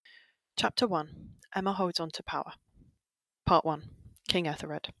Chapter 1 Emma Holds On to Power. Part 1 King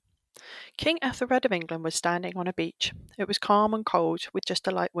Ethelred. King Ethelred of England was standing on a beach. It was calm and cold, with just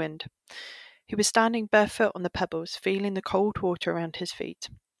a light wind. He was standing barefoot on the pebbles, feeling the cold water around his feet.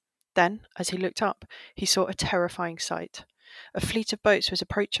 Then, as he looked up, he saw a terrifying sight. A fleet of boats was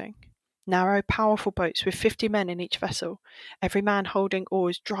approaching. Narrow, powerful boats with 50 men in each vessel, every man holding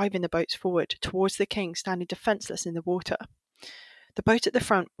oars driving the boats forward towards the king standing defenceless in the water. The boat at the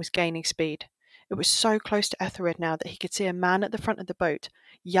front was gaining speed. It was so close to Ethelred now that he could see a man at the front of the boat,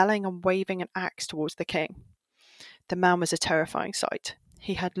 yelling and waving an axe towards the king. The man was a terrifying sight.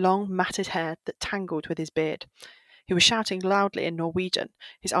 He had long, matted hair that tangled with his beard. He was shouting loudly in Norwegian,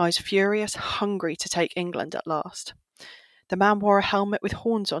 his eyes furious, hungry to take England at last. The man wore a helmet with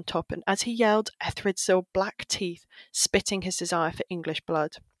horns on top, and as he yelled, Ethelred saw black teeth, spitting his desire for English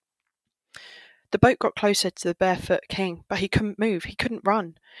blood. The boat got closer to the barefoot king, but he couldn't move, he couldn't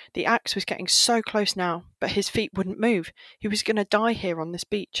run. The axe was getting so close now, but his feet wouldn't move. He was going to die here on this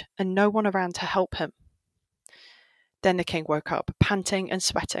beach, and no one around to help him. Then the king woke up, panting and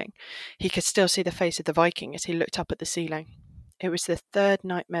sweating. He could still see the face of the Viking as he looked up at the ceiling. It was the third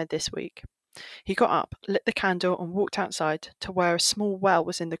nightmare this week. He got up, lit the candle, and walked outside to where a small well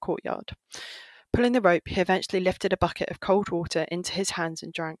was in the courtyard. Pulling the rope, he eventually lifted a bucket of cold water into his hands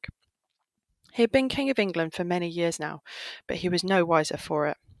and drank. He had been King of England for many years now, but he was no wiser for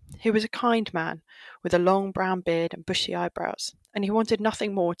it. He was a kind man, with a long brown beard and bushy eyebrows, and he wanted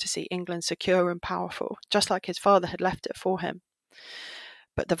nothing more to see England secure and powerful, just like his father had left it for him.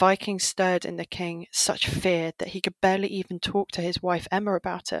 But the Vikings stirred in the king such fear that he could barely even talk to his wife Emma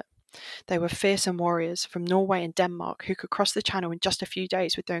about it. They were fearsome warriors from Norway and Denmark who could cross the channel in just a few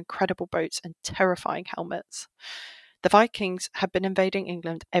days with their incredible boats and terrifying helmets. The Vikings had been invading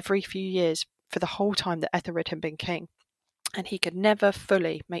England every few years for the whole time that Ethelred had been king, and he could never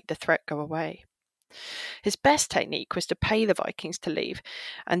fully make the threat go away. His best technique was to pay the Vikings to leave,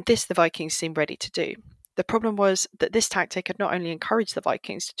 and this the Vikings seemed ready to do. The problem was that this tactic had not only encouraged the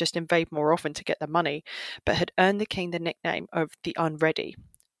Vikings to just invade more often to get the money, but had earned the king the nickname of the Unready,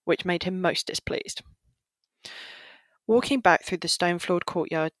 which made him most displeased. Walking back through the stone-floored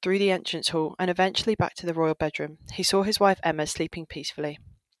courtyard, through the entrance hall, and eventually back to the royal bedroom, he saw his wife Emma sleeping peacefully.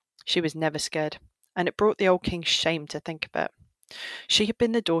 She was never scared, and it brought the old king shame to think of it. She had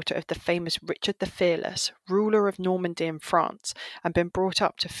been the daughter of the famous Richard the Fearless, ruler of Normandy and France, and been brought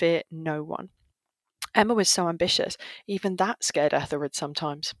up to fear no one. Emma was so ambitious, even that scared Ethelred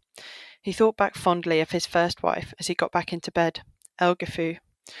sometimes. He thought back fondly of his first wife as he got back into bed, Elgifu.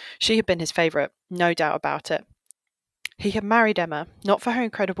 She had been his favourite, no doubt about it. He had married Emma, not for her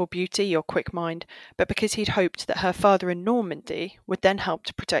incredible beauty or quick mind, but because he'd hoped that her father in Normandy would then help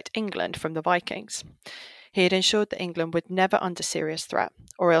to protect England from the Vikings. He had ensured that England would never under serious threat,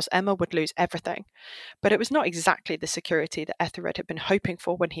 or else Emma would lose everything. But it was not exactly the security that Ethelred had been hoping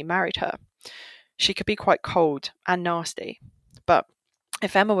for when he married her. She could be quite cold and nasty, but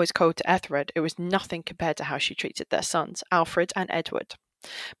if Emma was cold to Ethelred, it was nothing compared to how she treated their sons, Alfred and Edward.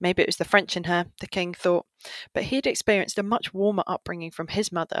 Maybe it was the French in her, the king thought, but he had experienced a much warmer upbringing from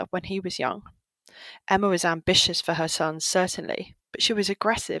his mother when he was young. Emma was ambitious for her sons, certainly, but she was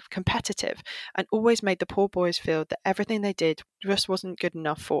aggressive, competitive, and always made the poor boys feel that everything they did just wasn't good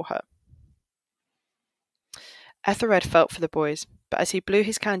enough for her. Ethelred felt for the boys, but as he blew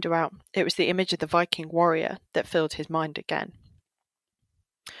his candle out, it was the image of the Viking warrior that filled his mind again.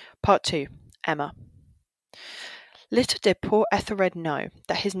 Part 2. Emma. Little did poor Ethelred know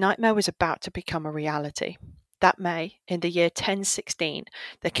that his nightmare was about to become a reality. That May, in the year 1016,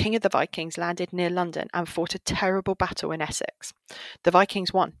 the king of the Vikings landed near London and fought a terrible battle in Essex. The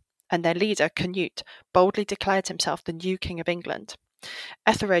Vikings won, and their leader, Canute, boldly declared himself the new king of England.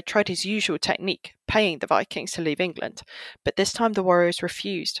 Ethelred tried his usual technique, paying the Vikings to leave England, but this time the warriors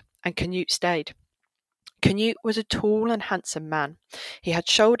refused, and Canute stayed. Canute was a tall and handsome man. He had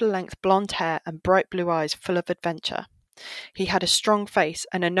shoulder-length blonde hair and bright blue eyes full of adventure. He had a strong face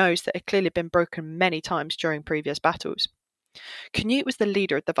and a nose that had clearly been broken many times during previous battles. Canute was the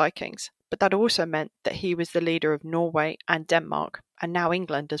leader of the Vikings, but that also meant that he was the leader of Norway and Denmark, and now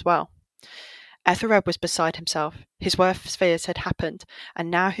England as well. Ethelred was beside himself. His worst fears had happened,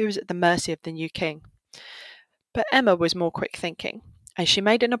 and now he was at the mercy of the new king. But Emma was more quick-thinking, and she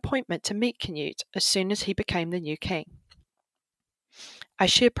made an appointment to meet Canute as soon as he became the new king. As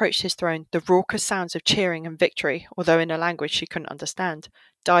she approached his throne, the raucous sounds of cheering and victory, although in a language she couldn't understand,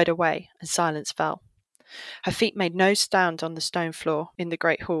 died away and silence fell. Her feet made no sound on the stone floor in the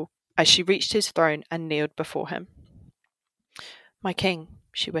great hall as she reached his throne and kneeled before him. "My king,"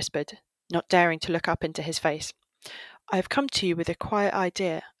 she whispered, not daring to look up into his face, I have come to you with a quiet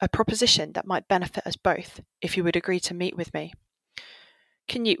idea, a proposition that might benefit us both, if you would agree to meet with me."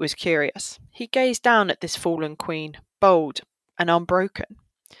 Canute was curious. He gazed down at this fallen queen, bold and unbroken.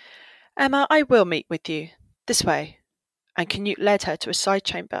 "Emma, I will meet with you. This way." And Canute led her to a side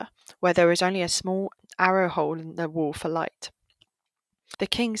chamber, where there was only a small arrow hole in the wall for light. The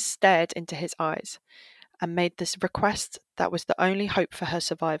king stared into his eyes, and made this request that was the only hope for her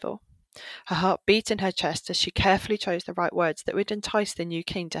survival. Her heart beat in her chest as she carefully chose the right words that would entice the new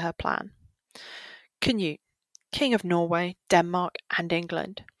king to her plan. "Canute, King of Norway, Denmark, and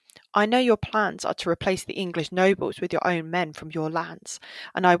England, I know your plans are to replace the English nobles with your own men from your lands,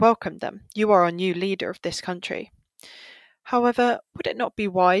 and I welcome them. You are a new leader of this country. However, would it not be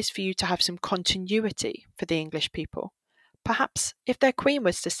wise for you to have some continuity for the English people? Perhaps, if their queen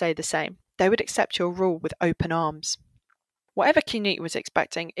was to stay the same, they would accept your rule with open arms." Whatever Canute was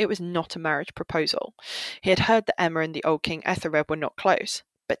expecting, it was not a marriage proposal. He had heard that Emma and the old King Ethelred were not close,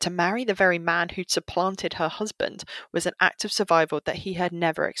 but to marry the very man who'd supplanted her husband was an act of survival that he had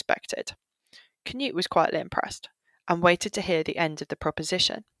never expected. Canute was quietly impressed, and waited to hear the end of the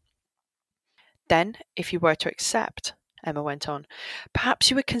proposition. "Then, if you were to accept," Emma went on, "perhaps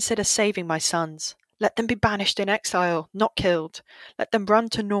you would consider saving my sons. Let them be banished in exile, not killed. Let them run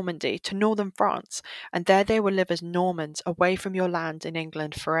to Normandy, to northern France, and there they will live as Normans away from your land in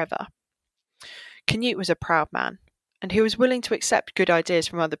England forever." Canute was a proud man, and he was willing to accept good ideas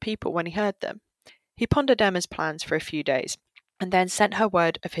from other people when he heard them. He pondered Emma's plans for a few days, and then sent her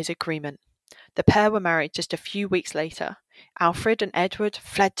word of his agreement. The pair were married just a few weeks later. Alfred and Edward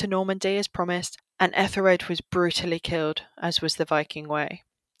fled to Normandy as promised, and Ethelred was brutally killed, as was the Viking way.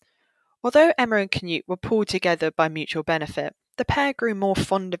 Although Emma and Canute were pulled together by mutual benefit, the pair grew more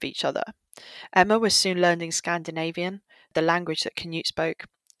fond of each other. Emma was soon learning Scandinavian, the language that Canute spoke,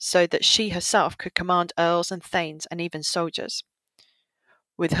 so that she herself could command earls and thanes and even soldiers.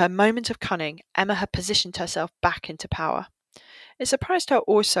 With her moment of cunning, Emma had positioned herself back into power. It surprised her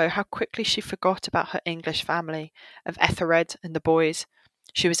also how quickly she forgot about her English family, of Ethelred and the boys.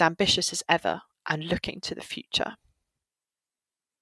 She was ambitious as ever and looking to the future.